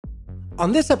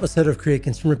On this episode of Create,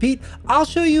 Consume, Repeat, I'll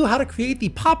show you how to create the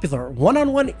popular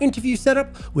one-on-one interview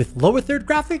setup with lower third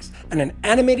graphics and an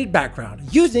animated background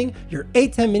using your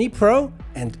ATEM Mini Pro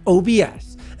and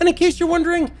OBS. And in case you're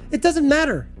wondering, it doesn't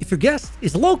matter if your guest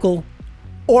is local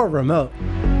or remote.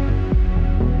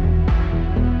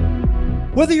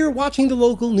 Whether you're watching the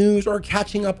local news or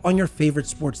catching up on your favorite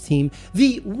sports team,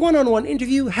 the one-on-one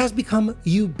interview has become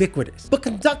ubiquitous. But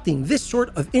conducting this sort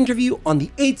of interview on the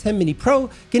ATEM Mini Pro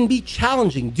can be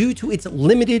challenging due to its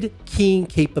limited keying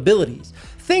capabilities.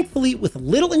 Thankfully, with a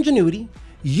little ingenuity,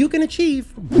 you can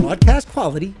achieve broadcast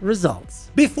quality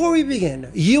results. Before we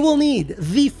begin, you will need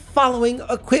the following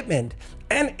equipment: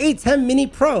 an ATEM Mini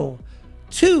Pro,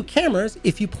 2 cameras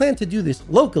if you plan to do this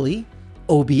locally,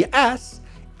 OBS,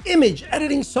 image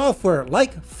editing software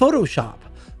like Photoshop,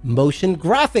 motion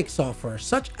graphic software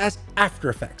such as After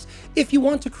Effects if you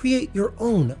want to create your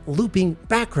own looping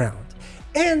background,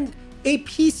 and a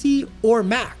PC or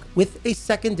Mac with a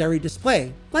secondary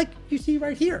display like you see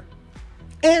right here.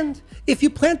 And if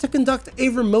you plan to conduct a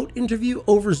remote interview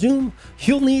over Zoom,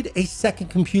 you'll need a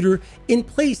second computer in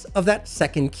place of that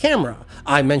second camera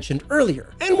I mentioned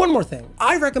earlier. And one more thing,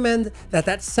 I recommend that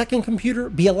that second computer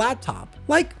be a laptop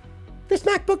like this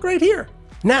MacBook right here.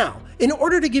 Now, in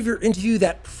order to give your interview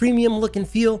that premium look and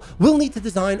feel, we'll need to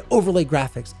design overlay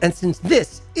graphics. And since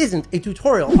this isn't a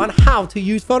tutorial on how to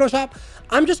use Photoshop,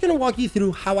 I'm just gonna walk you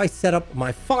through how I set up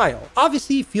my file.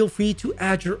 Obviously, feel free to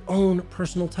add your own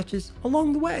personal touches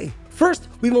along the way. First,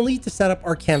 we will need to set up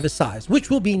our canvas size, which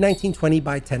will be 1920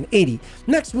 by 1080.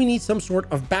 Next, we need some sort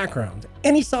of background.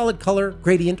 Any solid color,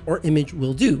 gradient, or image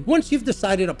will do. Once you've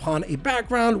decided upon a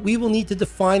background, we will need to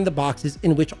define the boxes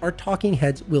in which our talking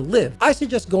heads will live. I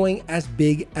suggest going as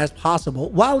big as possible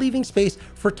while leaving space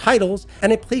for titles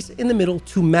and a place in the middle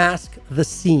to mask the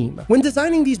seam. When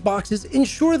designing these boxes,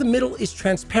 ensure the middle is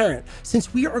transparent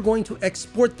since we are going to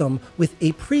export them with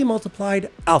a pre-multiplied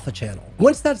alpha channel.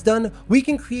 Once that's done, we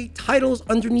can create titles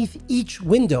underneath each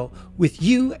window with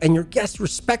you and your guest's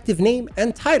respective name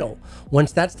and title.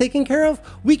 Once that's taken care of,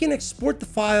 we can export the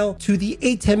file to the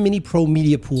ATEM Mini Pro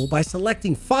Media Pool by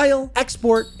selecting File,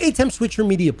 Export, ATEM Switcher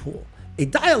Media Pool. A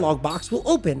dialog box will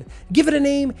open, give it a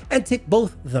name, and tick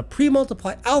both the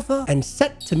pre-multiply alpha and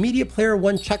set to media player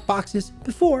 1 checkboxes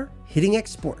before hitting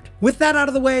export. With that out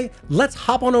of the way, let's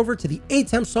hop on over to the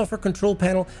ATEM software control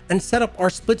panel and set up our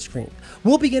split screen.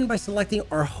 We'll begin by selecting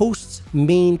our host's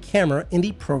main camera in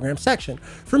the program section.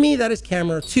 For me, that is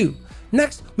camera 2.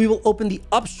 Next, we will open the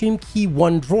upstream key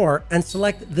 1 drawer and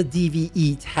select the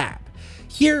DVE tab.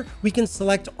 Here, we can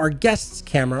select our guest's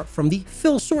camera from the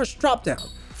fill source dropdown.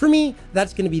 For me,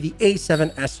 that's going to be the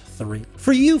A7S III.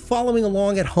 For you following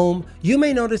along at home, you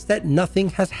may notice that nothing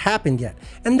has happened yet,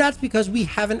 and that's because we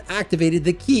haven't activated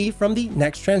the key from the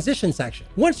next transition section.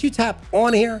 Once you tap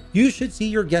on here, you should see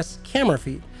your guest's camera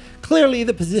feed. Clearly,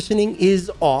 the positioning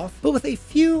is off, but with a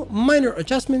few minor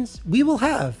adjustments, we will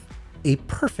have a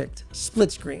perfect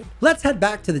split screen. Let's head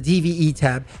back to the DVE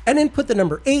tab and input the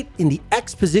number 8 in the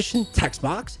X position text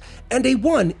box and a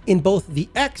 1 in both the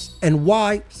X and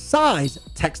Y size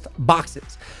text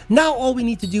boxes. Now all we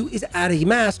need to do is add a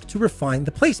mask to refine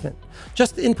the placement.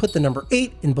 Just input the number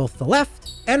 8 in both the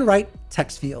left and right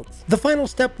text fields. The final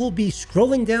step will be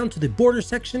scrolling down to the border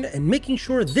section and making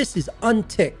sure this is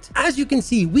unticked. As you can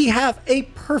see, we have a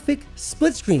perfect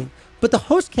split screen, but the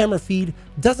host camera feed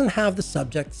doesn't have the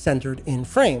subject centered in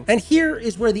frame. And here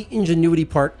is where the ingenuity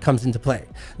part comes into play.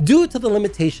 Due to the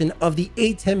limitation of the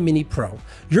ATEM Mini Pro,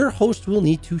 your host will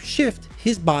need to shift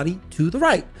his body to the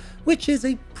right, which is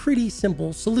a pretty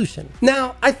simple solution.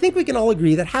 Now, I think we can all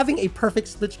agree that having a perfect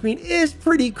split screen is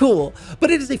pretty cool,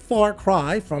 but it is a far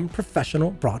cry from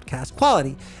professional broadcast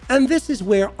quality. And this is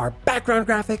where our background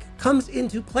graphic comes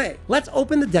into play. Let's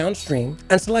open the downstream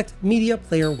and select Media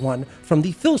Player 1 from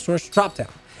the Fill Source dropdown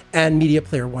and Media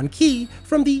Player 1 key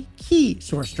from the Key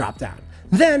Source dropdown.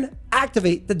 Then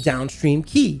activate the downstream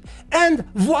key, and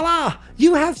voila,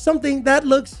 you have something that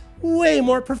looks way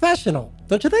more professional,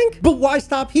 don't you think? But why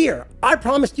stop here? I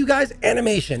promised you guys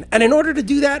animation, and in order to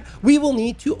do that, we will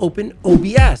need to open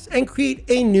OBS and create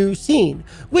a new scene,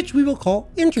 which we will call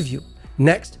Interview.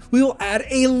 Next, we will add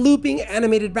a looping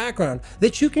animated background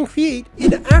that you can create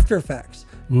in After Effects.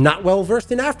 Not well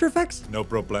versed in After Effects? No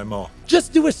problemo.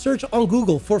 Just do a search on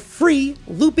Google for free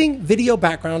looping video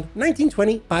background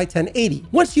 1920 by 1080.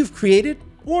 Once you've created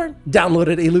or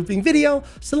downloaded a looping video,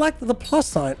 select the plus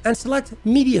sign and select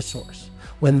Media Source.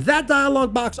 When that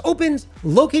dialog box opens,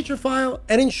 locate your file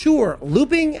and ensure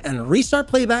looping and restart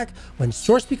playback when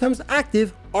source becomes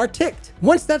active are ticked.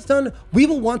 Once that's done, we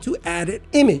will want to add an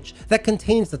image that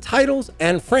contains the titles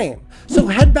and frame. So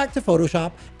head back to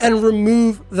Photoshop and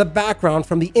remove the background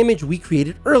from the image we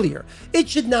created earlier. It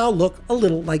should now look a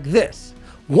little like this.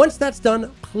 Once that's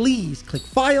done, please click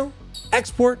File,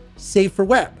 Export, Save for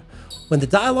Web. When the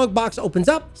dialog box opens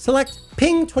up, select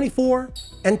Ping 24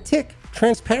 and tick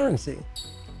Transparency.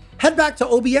 Head back to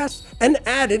OBS and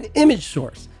add an image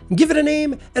source. Give it a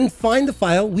name and find the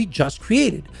file we just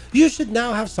created. You should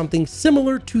now have something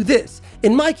similar to this.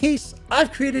 In my case,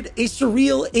 I've created a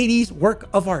surreal 80s work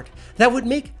of art that would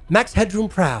make Max Headroom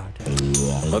proud.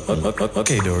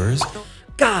 Okay, Doors.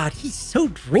 God, he's so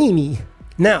dreamy.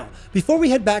 Now, before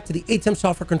we head back to the ATEM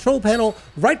software control panel,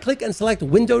 right-click and select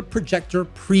Windowed Projector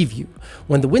Preview.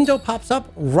 When the window pops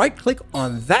up, right-click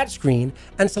on that screen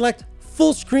and select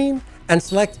Full Screen and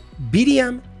select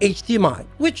BDM HDMI,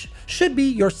 which should be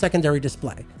your secondary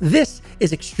display. This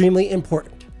is extremely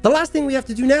important. The last thing we have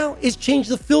to do now is change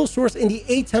the fill source in the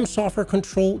ATEM software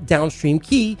control downstream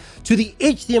key to the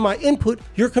HDMI input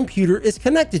your computer is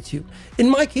connected to. In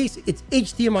my case, it's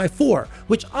HDMI 4,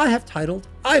 which I have titled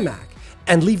iMac,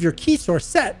 and leave your key source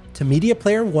set to Media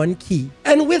Player 1 key.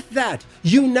 And with that,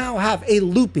 you now have a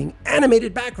looping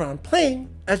animated background playing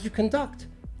as you conduct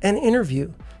an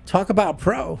interview. Talk about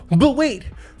pro. But wait,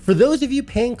 for those of you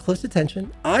paying close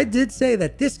attention, I did say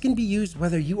that this can be used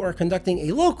whether you are conducting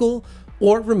a local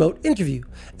or remote interview.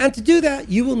 And to do that,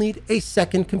 you will need a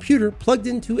second computer plugged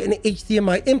into an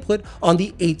HDMI input on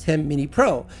the ATEM Mini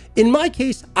Pro. In my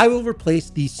case, I will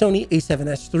replace the Sony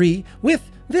a7S III with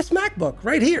this MacBook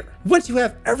right here. Once you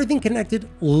have everything connected,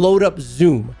 load up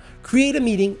Zoom, create a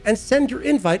meeting and send your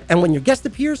invite. And when your guest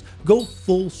appears, go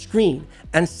full screen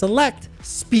and select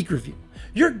speaker view.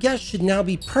 Your guest should now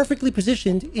be perfectly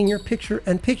positioned in your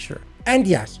picture-in-picture. And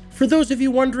yes, for those of you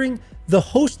wondering, the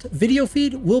host video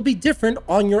feed will be different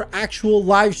on your actual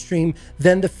live stream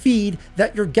than the feed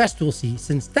that your guest will see,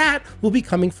 since that will be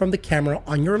coming from the camera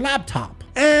on your laptop.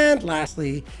 And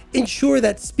lastly, ensure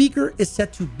that speaker is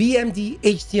set to BMD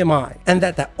HDMI and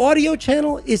that the audio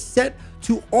channel is set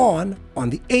to on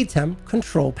the ATEM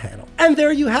control panel. And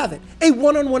there you have it, a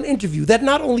one-on-one interview that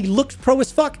not only looks pro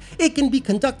as fuck, it can be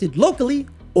conducted locally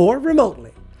or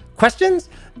remotely. Questions?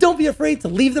 Don't be afraid to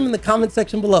leave them in the comment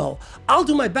section below. I'll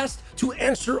do my best to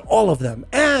answer all of them.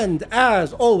 And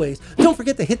as always, don't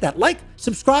forget to hit that like,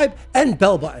 subscribe, and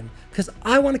bell button, because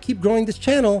I want to keep growing this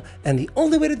channel, and the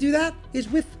only way to do that is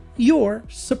with your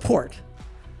support.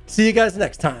 See you guys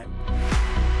next time.